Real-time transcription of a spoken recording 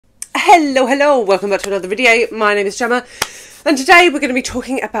Hello, welcome back to another video. My name is Gemma and today we're going to be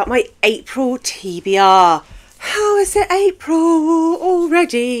talking about my April TBR. How is it April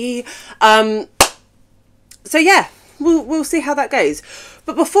already? So yeah, we'll see how that goes.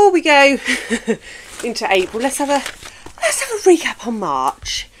 But before we go into April, let's have a recap on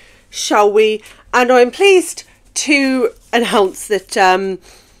March, shall we? And I'm pleased to announce that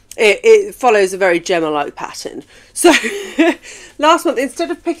it follows a very Gemma-like pattern. So last month, instead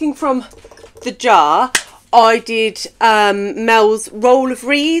of picking from the jar, I did Mel's roll of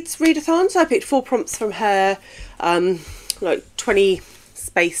readathon. So I picked 4 prompts from her like 20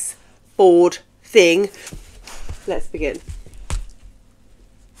 space board thing. Let's begin.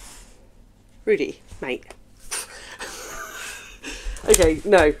 Rudy, mate. Okay,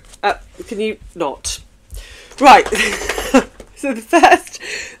 no. Can you not? Right. So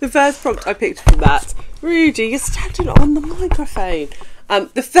the first prompt I picked from that, Rudy, you're standing on the microphone.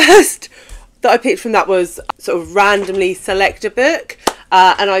 The first that I picked from that was sort of randomly select a book,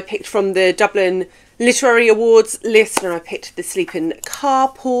 and I picked from the Dublin Literary Awards list, and I picked The Sleeping Car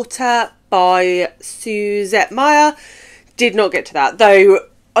Porter by Suzette Mayr. Did not get to that, though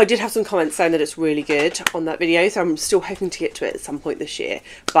I did have some comments saying that it's really good on that video, so I'm still hoping to get to it at some point this year,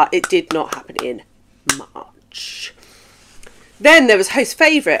 but it did not happen in March. Then there was Host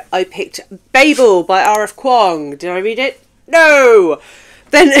Favourite. I picked Babel by RF Kuang. Did I read it? No!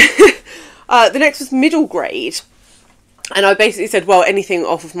 Then the next was Middle Grade. And I basically said, well, anything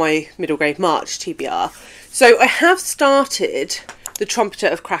off of my Middle Grade March TBR. So I have started The Trumpeter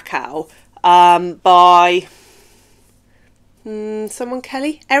of Krakow by someone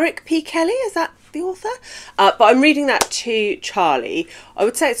Kelly? Eric P. Kelly, is that the author? But I'm reading that to Charlie. I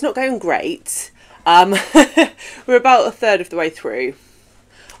would say it's not going great. We're about a third of the way through.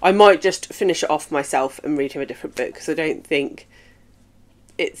 I might just finish it off myself and read him a different book because I don't think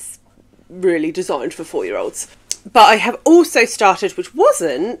it's really designed for 4-year-olds. But I have also started, which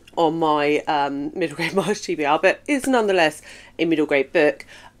wasn't on my middle grade March TBR, but is nonetheless a middle grade book,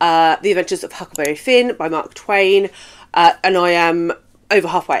 The Adventures of Huckleberry Finn by Mark Twain, and I am over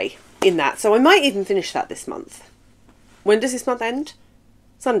halfway in that, so I might even finish that this month. When does this month end?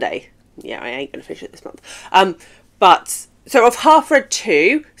 Sunday. Yeah, I ain't going to finish it this month. But, so I've half read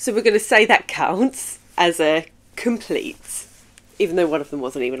 2, so we're going to say that counts as a complete, even though one of them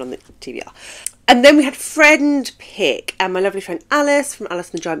wasn't even on the TBR. And then we had Friend Pick, and my lovely friend Alice from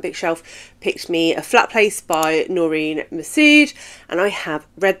Alice and the Giant Bookshelf picked me A Flat Place by Noreen Masud, and I have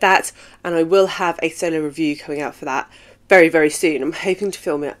read that, and I will have a solo review coming out for that very, very soon. I'm hoping to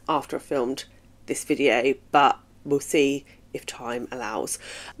film it after I've filmed this video, but we'll see if time allows.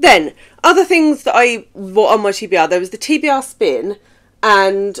 Then, other things that I bought on my TBR, there was the TBR Spin,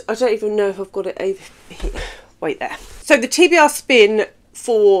 and I don't even know if I've got it over here. Wait there. So the TBR Spin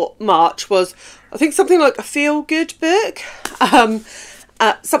for March was, I think, something like a feel-good book,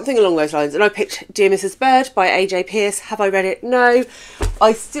 something along those lines, and I picked Dear Mrs. Bird by AJ Pearce. Have I read it? No.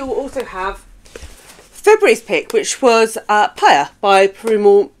 I still also have February's pick, which was Pyre by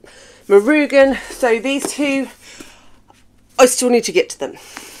Perumal, Murugan. So these two, I still need to get to them.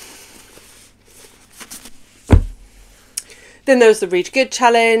 Then there was the Read Good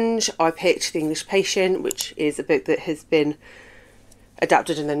Challenge. I picked The English Patient, which is a book that has been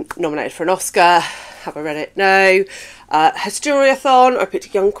adapted and then nominated for an Oscar. Have I read it? No. Historiathon. I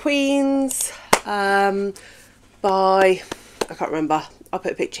picked Young Queens by, I can't remember. I'll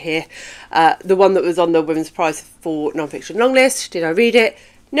put a picture here. The one that was on the Women's Prize for Non-Fiction Longlist. Did I read it?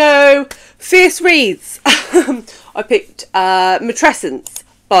 No. Fierce Reads. I picked Matrescence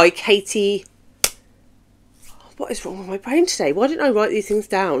by Katie. What is wrong with my brain today? Why didn't I write these things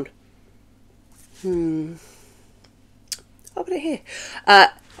down? I'll put it here.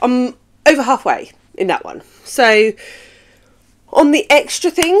 I'm over halfway in that one. So on the extra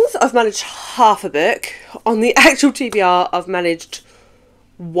things, I've managed half a book. On the actual TBR, I've managed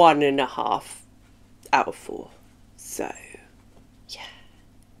 1.5 out of 4. So yeah.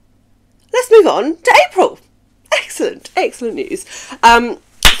 Let's move on to April. Excellent news.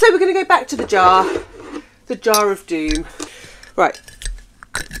 So we're going to go back to the jar of doom. Right.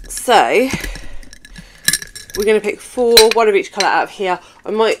 So we're going to pick 4, one of each colour out of here.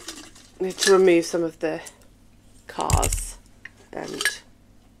 I might need to remove some of the cars and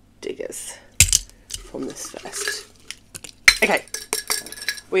diggers from this first. Okay.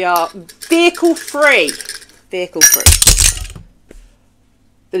 We are vehicle free. Vehicle free.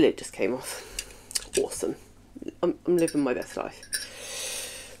 The lid just came off. Awesome. I'm living my best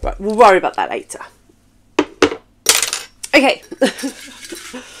life. Right, we'll worry about that later. Okay.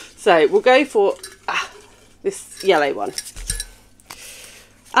 So we'll go for this yellow one.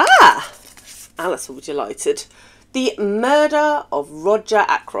 Ah! Alice will be delighted. The Murder of Roger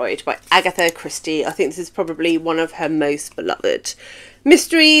Ackroyd by Agatha Christie. I think this is probably one of her most beloved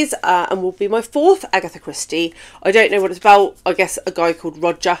mysteries, and will be my 4th Agatha Christie. I don't know what it's about. I guess a guy called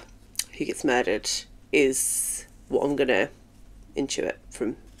Roger who gets murdered is what I'm going to intuit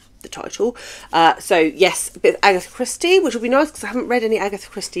from the title. So yes, a bit of Agatha Christie, which will be nice because I haven't read any Agatha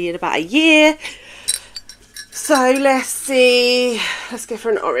Christie in about a year. So let's see. Let's go for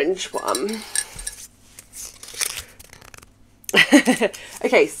an orange one.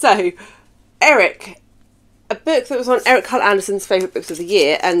 Okay, so Eric, a book that was on Eric Carl Anderson's favourite books of the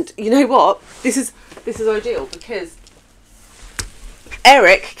year, and you know what? This is ideal because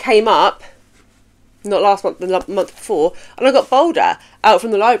Eric came up not last month, the month before, and I got Boulder out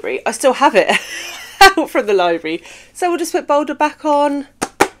from the library. I still have it out from the library, so we'll just put Boulder back on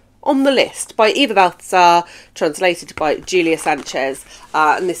the list, by Eva Baltasar, translated by Julia Sanches,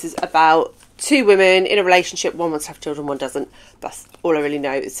 and this is about 2 women in a relationship. One wants to have children, one doesn't. That's all I really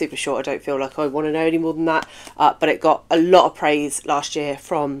know. It's super short. I don't feel like I want to know any more than that. But it got a lot of praise last year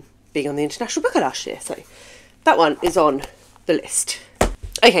from being on the International Booker last year. So that one is on the list.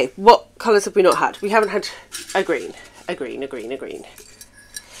 Okay, what colours have we not had? We haven't had a green. A green.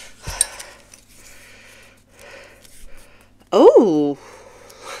 Oh!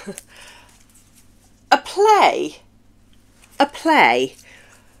 A play.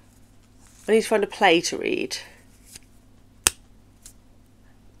 I need to find a play to read.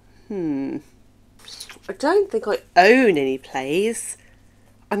 I don't think I own any plays.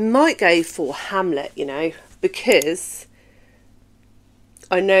 I might go for Hamlet, you know, because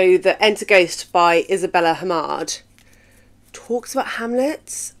I know that Enter Ghost by Isabella Hamard talks about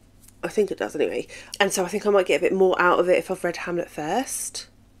Hamlet. I think it does anyway. And so I think I might get a bit more out of it if I've read Hamlet first.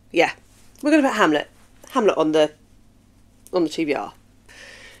 Yeah, we're going to put Hamlet on the TBR.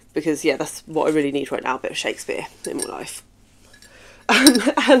 Because, yeah, that's what I really need right now, a bit of Shakespeare in my life.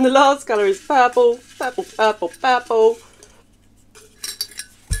 And the last colour is purple.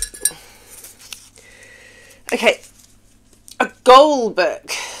 Okay, a goal book.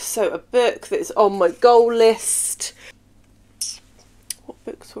 So a book that is on my goal list. What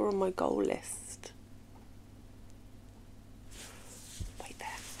books were on my goal list? Wait there.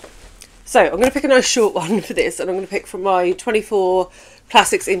 So I'm going to pick a nice short one for this, and I'm going to pick from my 24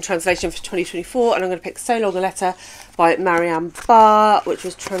 Classics in Translation for 2024, and I'm going to pick So Long a Letter by Marianne Barr, which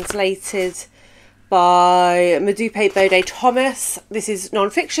was translated by Modupe Bode Thomas. This is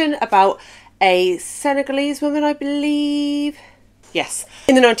non-fiction about a Senegalese woman, I believe. Yes,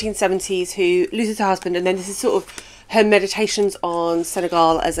 in the 1970s, who loses her husband, and then this is sort of her meditations on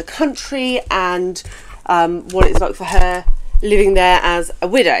Senegal as a country and what it's like for her living there as a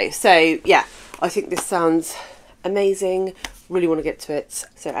widow. So yeah, I think this sounds amazing. Really want to get to it,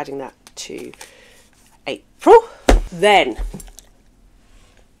 so adding that to April. Then,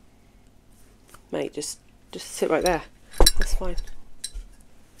 mate, just sit right there. That's fine.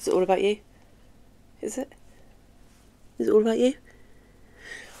 Is it all about you? Is it? Is it all about you?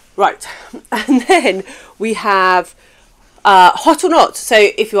 Right, and then we have Hot or Not. So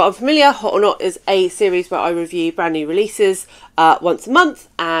if you're unfamiliar, Hot or Not is a series where I review brand new releases once a month,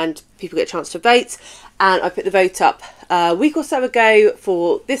 and people get a chance to vote. And I put the vote up a week or so ago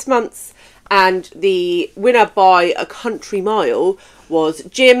for this month's, and the winner by a country mile was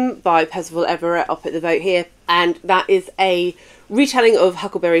Jim by Percival Everett. I'll put the vote here, and that is a retelling of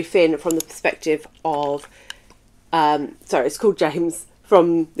Huckleberry Finn from the perspective of it's called James,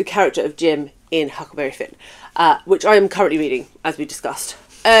 from the character of Jim in Huckleberry Finn, which I am currently reading, as we discussed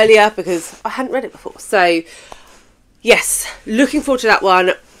earlier, because I hadn't read it before. So yes, looking forward to that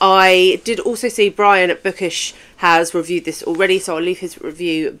one. I did also see Brian at Bookish has reviewed this already, so I'll leave his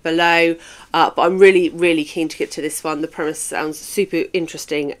review below. But I'm really, really keen to get to this one. The premise sounds super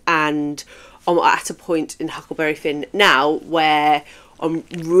interesting, and I'm at a point in Huckleberry Finn now where I'm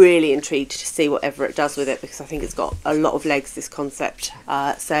really intrigued to see whatever it does with it, because I think it's got a lot of legs, this concept.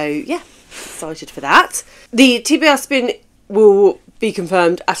 So yeah, excited for that. The TBR Spin will be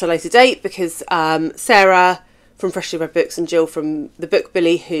confirmed at a later date, because Sarah from Freshly Read Books and Jill from The Book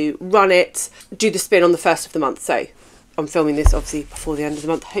Billy, who run it, do the spin on the 1st of the month. So I'm filming this obviously before the end of the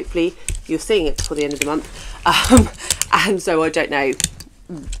month. Hopefully you're seeing it before the end of the month. And so I don't know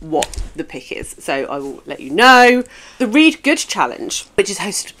what the pick is, so I will let you know. The Read Good Challenge, which is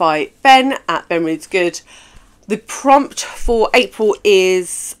hosted by Ben at Ben Reads Good. The prompt for April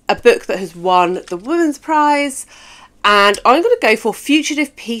is a book that has won the Women's Prize, and I'm going to go for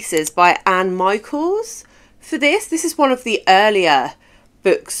Fugitive Pieces by Anne Michaels for this. This is one of the earlier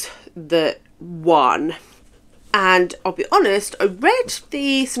books that won, and I'll be honest, I read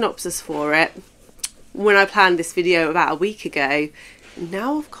the synopsis for it when I planned this video about a week ago.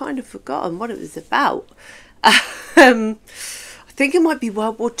 Now I've kind of forgotten what it was about. I think it might be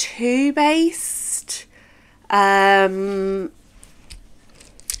World War II based. Yeah,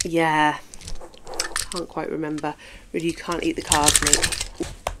 can't quite remember. Really, you can't eat the cards, mate.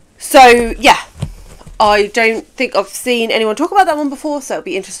 So yeah, I don't think I've seen anyone talk about that one before, so it'll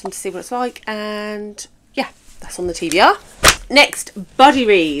be interesting to see what it's like. And yeah, that's on the TBR. Next, buddy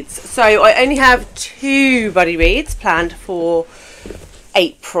reads. So I only have 2 buddy reads planned for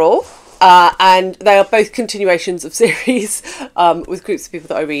April, and they are both continuations of series with groups of people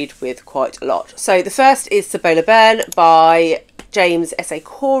that I read with quite a lot. So the first is Boulder by James S.A.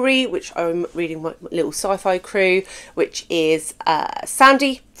 Corey, which I'm reading my little sci-fi crew, which is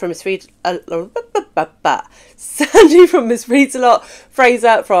Sandy from Miss Reads Sandy from Miss Reads a Lot,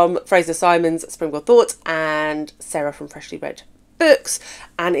 Fraser from Fraser Simon's Springboard Thoughts, and Sarah from Freshly Read Books.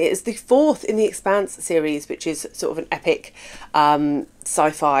 And it is the 4th in the Expanse series, which is sort of an epic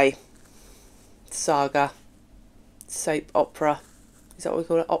sci-fi saga, soap opera. Is that what we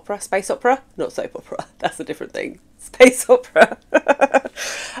call it? Opera? Space opera? Not soap opera. That's a different thing. Space opera.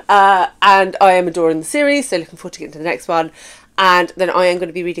 And I am adoring the series, so looking forward to getting to the next one. And then I am going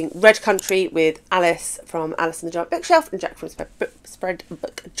to be reading Red Country with Alice from Alice and the Giant Bookshelf and Jack from Spread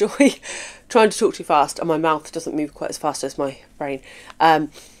Book Joy. Trying to talk too fast and my mouth doesn't move quite as fast as my brain. And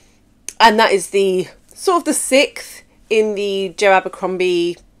that is the sort of the 6th in the Joe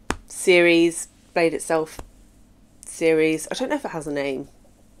Abercrombie series, Blade Itself series. I don't know if it has a name.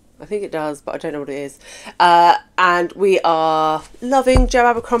 I think it does, but I don't know what it is. And we are loving Joe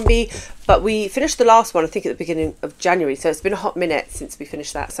Abercrombie, but we finished the last one, I think, at the beginning of January. So it's been a hot minute since we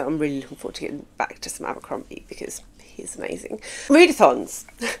finished that. So I'm really looking forward to getting back to some Abercrombie because he's amazing. Readathons.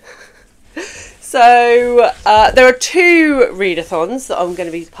 So there are 2 readathons that I'm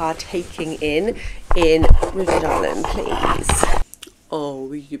going to be partaking in. Ruby darling, please.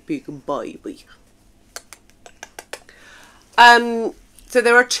 Oh, you big baby. So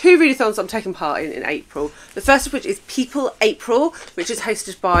there are 2 readathons I'm taking part in April. The first of which is People April, which is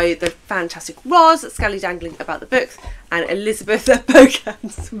hosted by the fantastic Roz, Scally Dangling About the Books, and Elizabeth at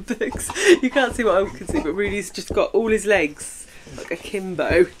Bogans Books. You can't see what I can see, but Rudy's just got all his legs like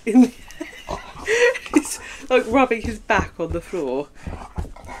akimbo in the He's like rubbing his back on the floor.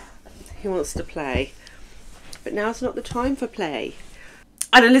 He wants to play. But now's not the time for play.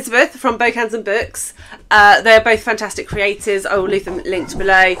 And Elizabeth from Bogans and Books. They're both fantastic creators. I will leave them linked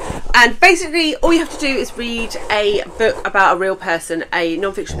below. And basically all you have to do is read a book about a real person, a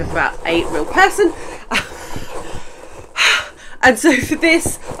non-fiction book about a real person. And so for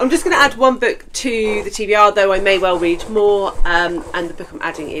this, I'm just going to add 1 book to the TBR, though I may well read more. And the book I'm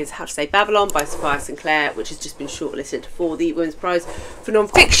adding is How to Say Babylon by Sophia Sinclair, which has just been shortlisted for the Women's Prize for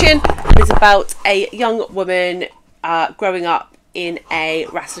Non-Fiction. It's about a young woman growing up in a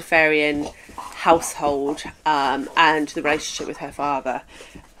Rastafarian household and the relationship with her father.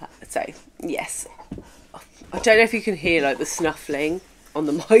 So yes, I don't know if you can hear like the snuffling on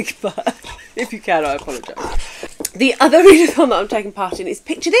the mic, but if you can, I apologise. The other readathon that I'm taking part in is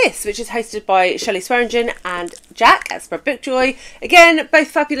Picture This, which is hosted by Shelley Swearingen and Jack at Spread Book Joy. Again, both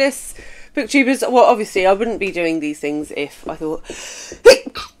fabulous booktubers. Well, obviously I wouldn't be doing these things if I thought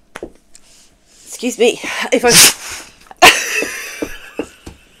excuse me,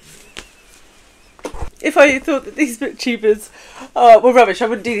 if I thought that these booktubers were rubbish, I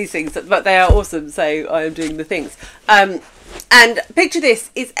wouldn't do these things, but they are awesome, so I am doing the things. And Picture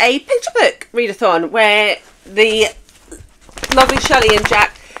This is a picture book readathon where the lovely Shelley and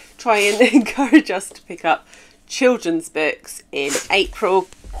Jack try and encourage us to pick up children's books in April.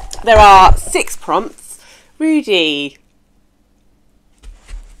 There are 6 prompts. Rudy.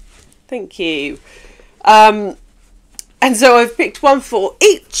 Thank you. And so I've picked 1 for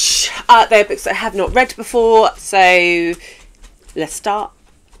each. They're books that I have not read before, so let's start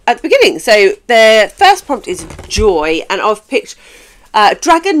at the beginning. So the first prompt is Joy, and I've picked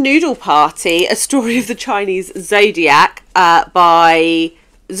Dragon Noodle Party, a story of the Chinese zodiac the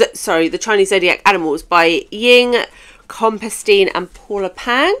Chinese zodiac animals by Ying Compestine and Paula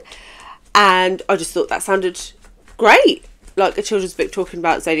Pang. And I just thought that sounded great, like a children's book talking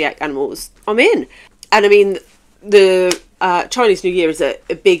about zodiac animals. I'm in. And I mean, the Chinese New Year is a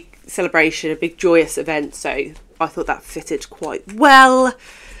big celebration, a big joyous event, so I thought that fitted quite well.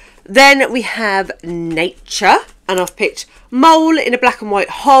 Then we have Nature, and I've picked Mole in a Black and White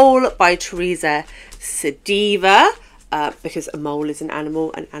Hole by Teresa Sediva, because a mole is an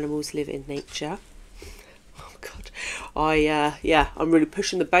animal and animals live in nature. Oh god, I'm really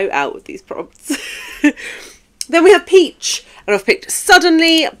pushing the boat out with these prompts. Then we have Peach, and I've picked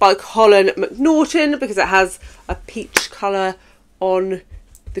Suddenly by Colin McNaughton because it has a peach colour on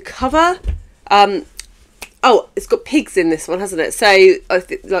the cover. Oh, it's got pigs in this one, hasn't it? So I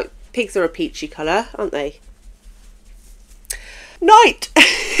think like pigs are a peachy colour, aren't they? Night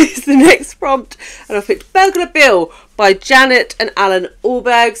is the next prompt, and I've picked Burglar Bill by Janet and Alan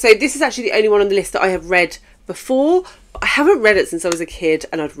Allberg. So this is actually the only one on the list that I have read before. I haven't read it since I was a kid,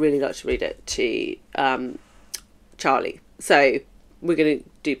 and I'd really like to read it to Charlie. So we're going to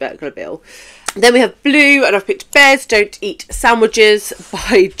do Burglar Bill. Then we have Blue, and I've picked Bears Don't Eat Sandwiches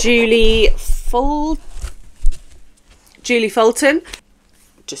by Julie Fulton.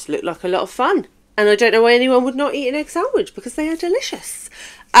 Just looked like a lot of fun. And I don't know why anyone would not eat an egg sandwich because they are delicious.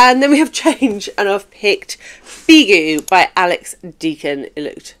 And then we have Change, and I've picked Bigu by Alex Deacon. It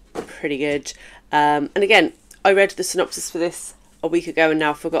looked pretty good. And again, I read the synopsis for this a week ago and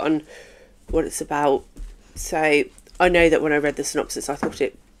now I've forgotten what it's about. So I know that when I read the synopsis, I thought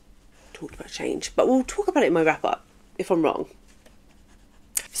it talked about change. But we'll talk about it in my wrap-up if I'm wrong.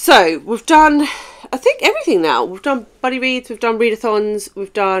 So we've done, I think, everything now. We've done buddy reads, we've done readathons,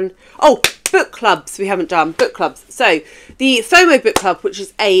 we've done... Oh, book clubs we haven't done. Book clubs. So the FOMO book club, which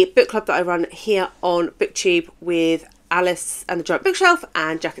is a book club that I run here on BookTube with Alice and the Giant Bookshelf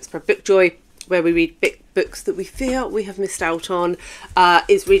and Jackets for Bookjoy, where we read books that we feel we have missed out on,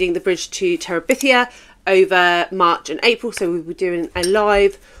 is reading The Bridge to Terabithia over March and April. So we'll be doing a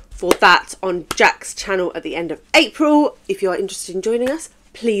live for that on Jack's channel at the end of April. If you are interested in joining us,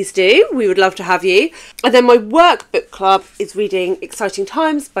 please do. We would love to have you. And then my work book club is reading Exciting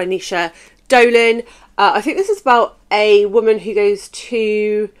Times by Nisha Dolan. I think this is about a woman who goes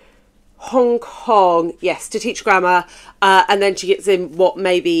to Hong Kong, yes, to teach grammar, and then she gets in what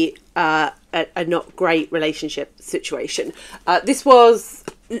may be a not great relationship situation. This was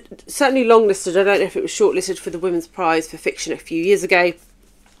certainly longlisted. I don't know if it was shortlisted for the Women's Prize for Fiction a few years ago.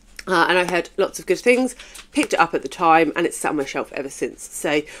 And I heard lots of good things, picked it up at the time, and it's sat on my shelf ever since.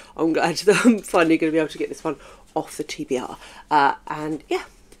 So I'm glad that I'm finally going to be able to get this one off the TBR. And yeah,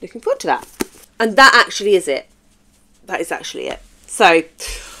 looking forward to that. And that actually is it. That is actually it. So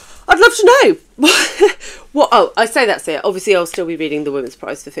I'd love to know what. Oh, I say that's it. Obviously, I'll still be reading the Women's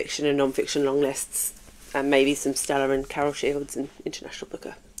Prize for Fiction and Non-Fiction long lists, and maybe some Stella and Carol Shields and International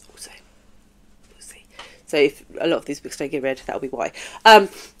Booker also. We'll see. So if a lot of these books don't get read, that'll be why.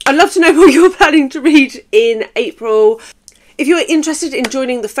 I'd love to know what you're planning to read in April. If you're interested in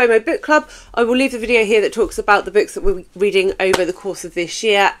joining the FOMO book club, I will leave the video here that talks about the books that we'll be reading over the course of this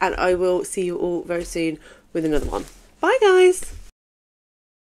year, and I will see you all very soon with another one. Bye guys!